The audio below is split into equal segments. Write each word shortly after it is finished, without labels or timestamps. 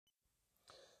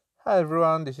Hi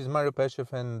everyone, this is Mario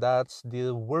Peshev and that's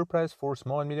the WordPress for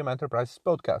Small and Medium Enterprises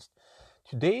podcast.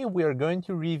 Today we are going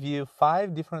to review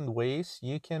 5 different ways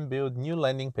you can build new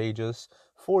landing pages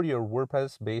for your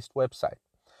WordPress-based website.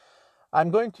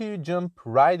 I'm going to jump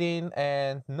right in,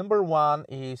 and number 1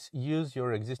 is use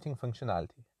your existing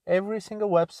functionality. Every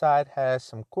single website has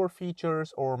some core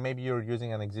features, or maybe you're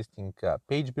using an existing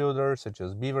page builder such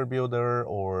as Beaver Builder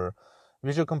or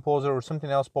Visual Composer or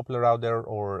something else popular out there,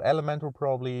 or Elementor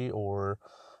probably, or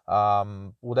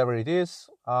whatever it is,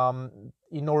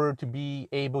 in order to be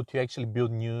able to actually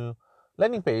build new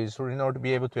landing pages, or in order to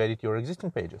be able to edit your existing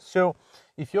pages. So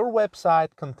if your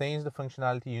website contains the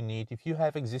functionality you need, if you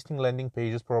have existing landing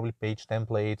pages, probably page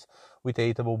templates with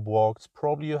editable blocks,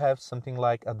 probably you have something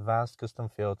like advanced custom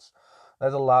fields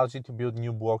that allows you to build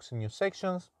new blocks and new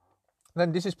sections,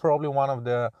 then this is probably one of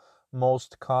the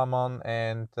most common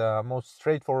and most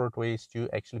straightforward ways to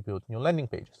actually build new landing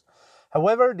pages.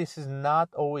 However, this is not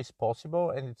always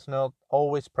possible, and it's not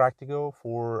always practical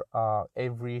for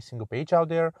every single page out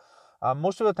there.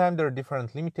 Most of the time, there are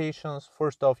different limitations.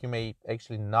 First off, you may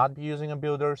actually not be using a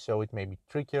builder, so it may be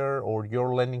trickier, or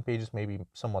your landing pages may be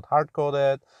somewhat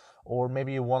hard-coded, or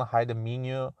maybe you want to hide the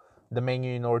menu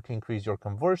in order to increase your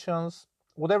conversions.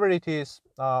 Whatever it is,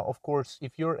 of course,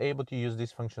 if you're able to use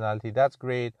this functionality, that's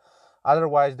great.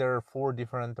 Otherwise, there are 4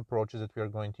 different approaches that we are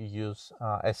going to use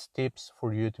as tips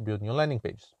for you to build new landing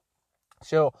pages.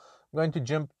 So I'm going to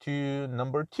jump to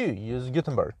number 2, use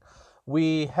Gutenberg.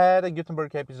 We had a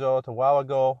Gutenberg episode a while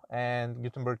ago, and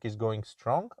Gutenberg is going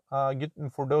strong.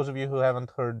 For those of you who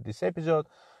haven't heard this episode,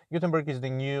 Gutenberg is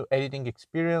the new editing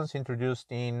experience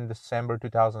introduced in December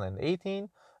 2018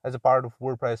 as a part of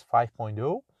WordPress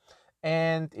 5.0.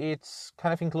 And it's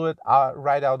kind of included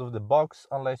right out of the box,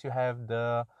 unless you have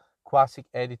the classic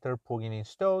editor plugin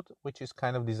installed, which is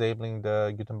kind of disabling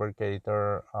the Gutenberg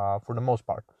editor for the most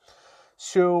part.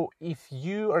 So if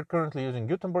you are currently using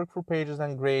Gutenberg for pages,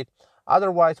 then great.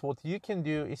 Otherwise, what you can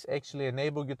do is actually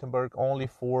enable Gutenberg only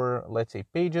for, let's say,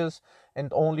 pages,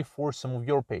 and only for some of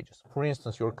your pages. For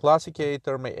instance, your classic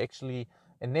editor may actually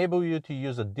enable you to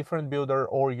use a different builder,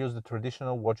 or use the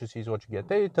traditional what you see is what you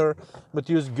get editor, but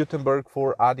use Gutenberg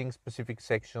for adding specific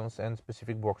sections and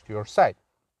specific blocks to your site.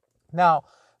 Now,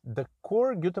 the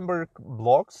core Gutenberg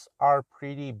blocks are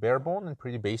pretty barebone and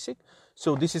pretty basic,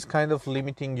 so this is kind of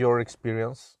limiting your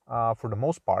experience for the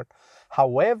most part.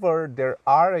 However, there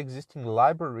are existing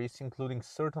libraries including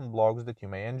certain blocks that you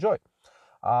may enjoy.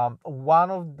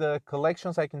 One of the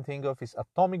collections I can think of is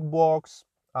Atomic Blocks.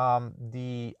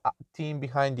 The team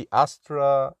behind the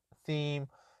Astra theme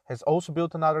has also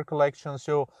built another collection.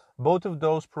 So both of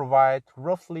those provide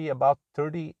roughly about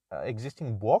 30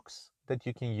 existing blocks that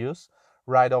you can use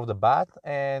right off the bat,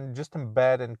 and just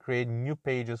embed and create new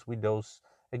pages with those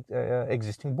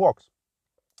existing blocks.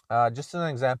 Just an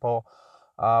example,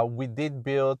 we did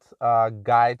build a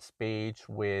guides page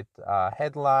with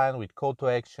headline, with call to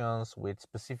actions, with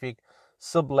specific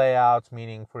sub layouts,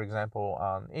 meaning, for example,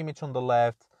 an image on the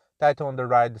left, title on the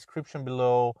right, description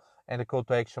below, and a call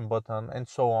to action button, and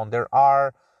so on. There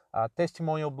are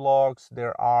testimonial blocks,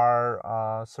 there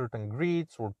are certain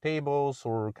grids or tables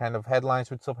or kind of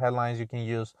headlines with sub headlines you can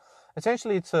use.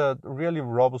 Essentially, it's a really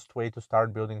robust way to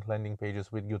start building landing pages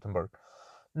with Gutenberg.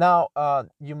 Now,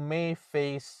 you may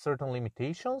face certain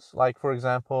limitations, like, for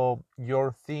example,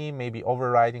 your theme may be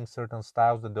overriding certain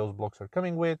styles that those blocks are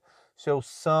coming with. So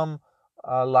some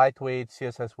lightweight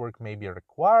CSS work may be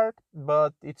required,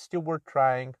 but it's still worth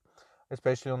trying,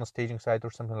 especially on a staging site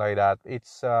or something like that.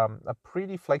 It's a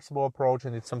pretty flexible approach,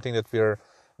 and it's something that we're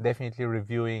definitely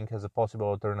reviewing as a possible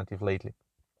alternative lately.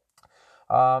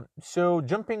 So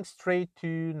jumping straight to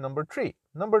number 3.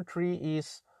 Number 3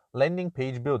 is landing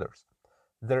page builders.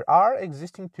 There are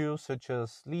existing tools such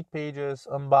as Leadpages,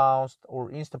 Unbound,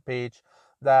 or Instapage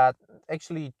that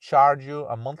actually charge you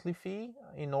a monthly fee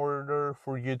in order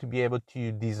for you to be able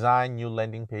to design new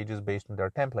landing pages based on their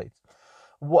templates.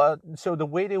 So the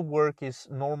way they work is,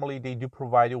 normally they do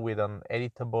provide you with an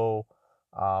editable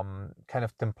kind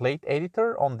of template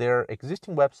editor on their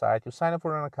existing website. You sign up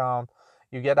for an account,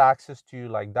 you get access to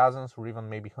like dozens or even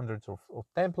maybe hundreds of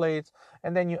templates,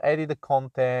 and then you edit the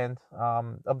content,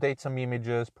 update some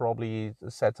images, probably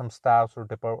set some styles or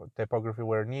typography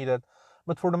where needed.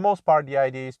 But for the most part, the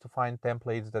idea is to find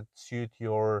templates that suit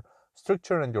your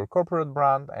structure and your corporate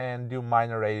brand, and do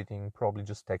minor editing, probably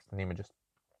just text and images.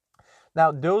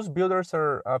 Now, those builders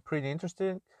are pretty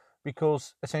interesting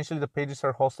because essentially the pages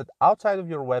are hosted outside of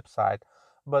your website,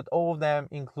 but all of them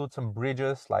include some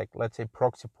bridges, like, let's say,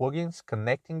 proxy plugins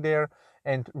connecting there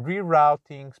and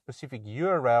rerouting specific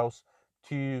URLs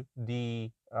to the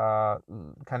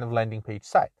kind of landing page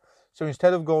site. So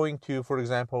instead of going to, for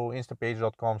example,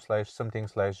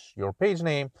 instapage.com/something/your page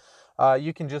name,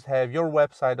 you can just have your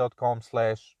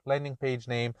website.com/landing page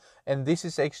name, and this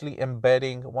is actually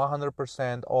embedding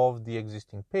 100% of the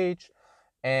existing page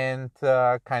and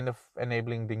kind of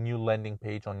enabling the new landing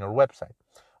page on your website.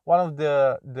 One of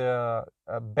the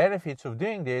benefits of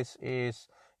doing this is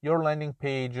your landing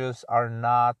pages are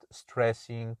not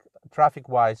stressing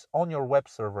traffic-wise on your web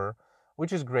server,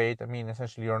 which is great. I mean,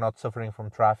 essentially, you're not suffering from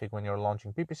traffic when you're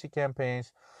launching PPC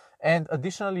campaigns. And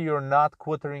additionally, you're not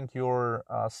cluttering your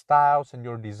styles and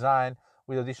your design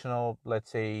with additional, let's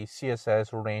say,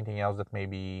 CSS or anything else that may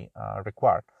be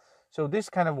required. So this is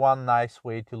kind of one nice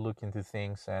way to look into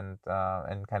things and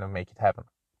kind of make it happen.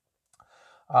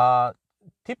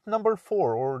 Tip number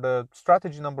 4, or the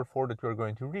strategy number 4 that we're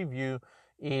going to review,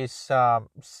 is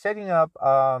setting up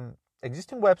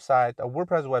existing website, a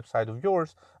WordPress website of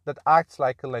yours that acts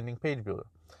like a landing page builder.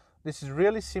 This is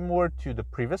really similar to the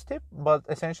previous tip, but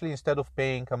essentially instead of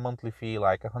paying a monthly fee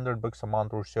like $100 a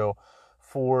month or so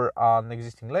for an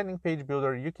existing landing page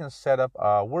builder, you can set up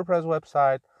a WordPress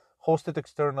website, host it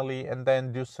externally, and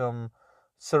then do some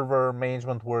server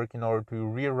management work in order to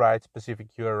rewrite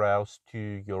specific URLs to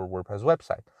your WordPress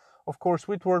website. Of course,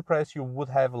 with WordPress, you would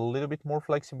have a little bit more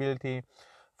flexibility.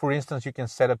 For instance, you can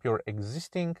set up your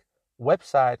existing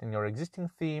website and your existing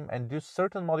theme and do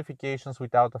certain modifications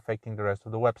without affecting the rest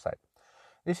of the website.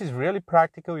 This is really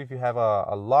practical if you have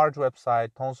a large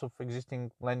website, tons of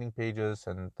existing landing pages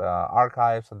and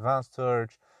archives, advanced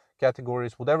search,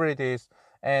 categories, whatever it is,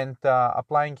 and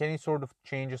applying any sort of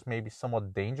changes may be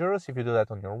somewhat dangerous if you do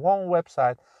that on your own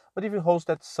website. But if you host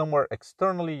that somewhere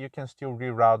externally, you can still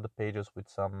reroute the pages with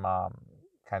some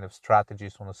kind of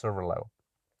strategies on a server level.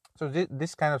 So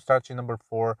this kind of strategy number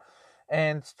 4.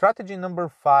 And strategy number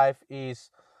 5 is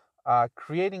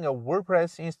creating a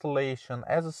WordPress installation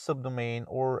as a subdomain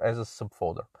or as a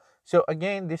subfolder. So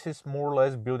again, this is more or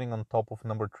less building on top of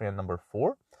number 3 and number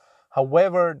 4.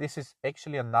 However, this is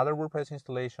actually another WordPress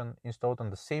installation installed on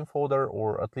the same folder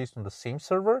or at least on the same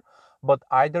server, but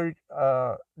either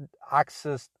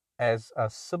accessed as a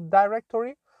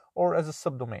subdirectory or as a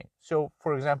subdomain. So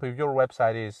for example, if your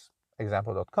website is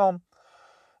example.com,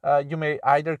 you may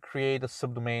either create a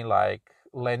subdomain like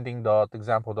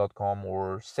landing.example.com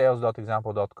or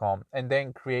sales.example.com and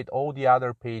then create all the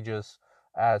other pages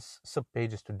as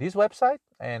subpages to this website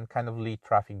and kind of lead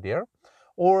traffic there,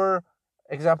 or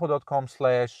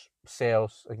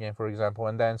example.com/sales again, for example,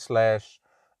 and then /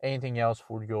 anything else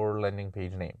for your landing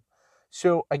page name.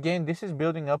 So again, this is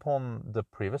building up on the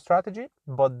previous strategy,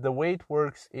 but the way it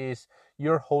works is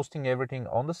you're hosting everything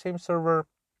on the same server.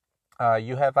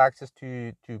 You have access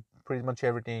to pretty much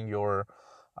everything. Your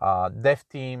dev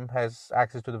team has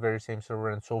access to the very same server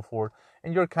and so forth,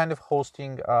 and you're kind of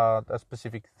hosting a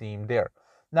specific theme there.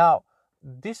 Now,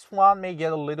 this one may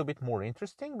get a little bit more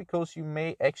interesting because you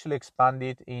may actually expand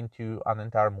it into an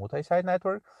entire multi-site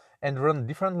network and run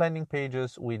different landing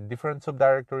pages with different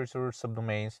subdirectories or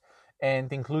subdomains,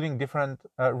 and including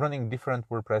running different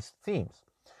WordPress themes.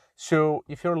 So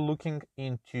if you're looking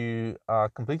into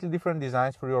completely different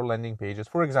designs for your landing pages,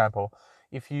 for example,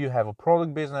 if you have a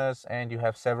product business and you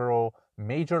have several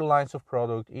major lines of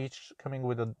product, each coming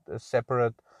with a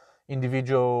separate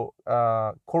individual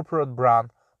corporate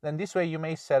brand, then this way you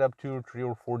may set up 2 or 3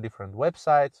 or 4 different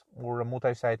websites or a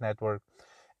multi-site network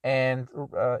and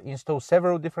install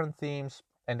several different themes,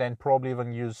 and then probably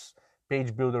even use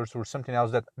page builders or something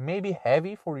else that may be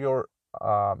heavy for your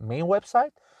main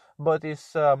website, but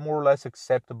is more or less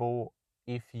acceptable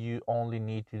if you only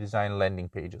need to design landing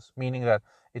pages, meaning that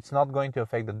it's not going to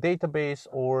affect the database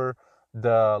or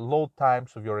the load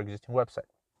times of your existing website.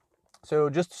 So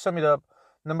just to sum it up,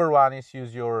 number 1 is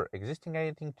use your existing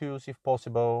editing tools if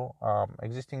possible,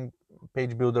 existing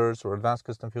page builders or advanced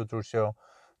custom filters. So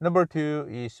number 2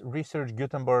 is research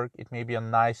Gutenberg. It may be a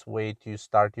nice way to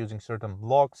start using certain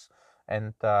blocks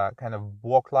and kind of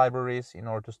block libraries in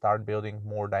order to start building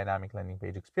more dynamic landing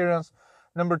page experience.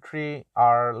 Number 3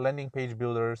 are landing page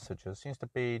builders such as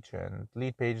Instapage and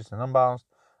Leadpages and Unbounce.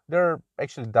 There are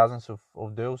actually dozens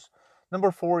of those.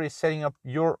 Number 4 is setting up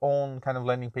your own kind of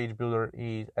landing page builder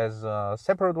as a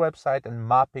separate website and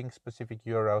mapping specific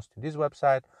URLs to this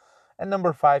website. And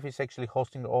number 5 is actually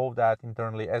hosting all of that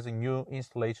internally as a new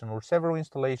installation or several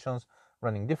installations,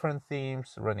 running different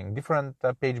themes, running different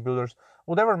page builders,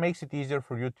 whatever makes it easier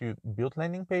for you to build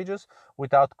landing pages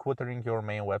without cluttering your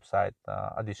main website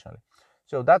additionally.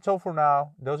 So that's all for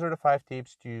now. Those are the 5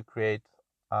 tips to create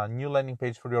a new landing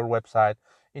page for your website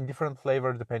in different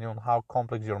flavors depending on how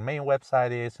complex your main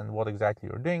website is and what exactly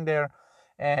you're doing there.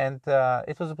 And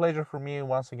it was a pleasure for me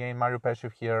once again, Mario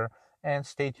Peshev here, and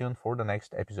stay tuned for the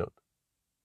next episode.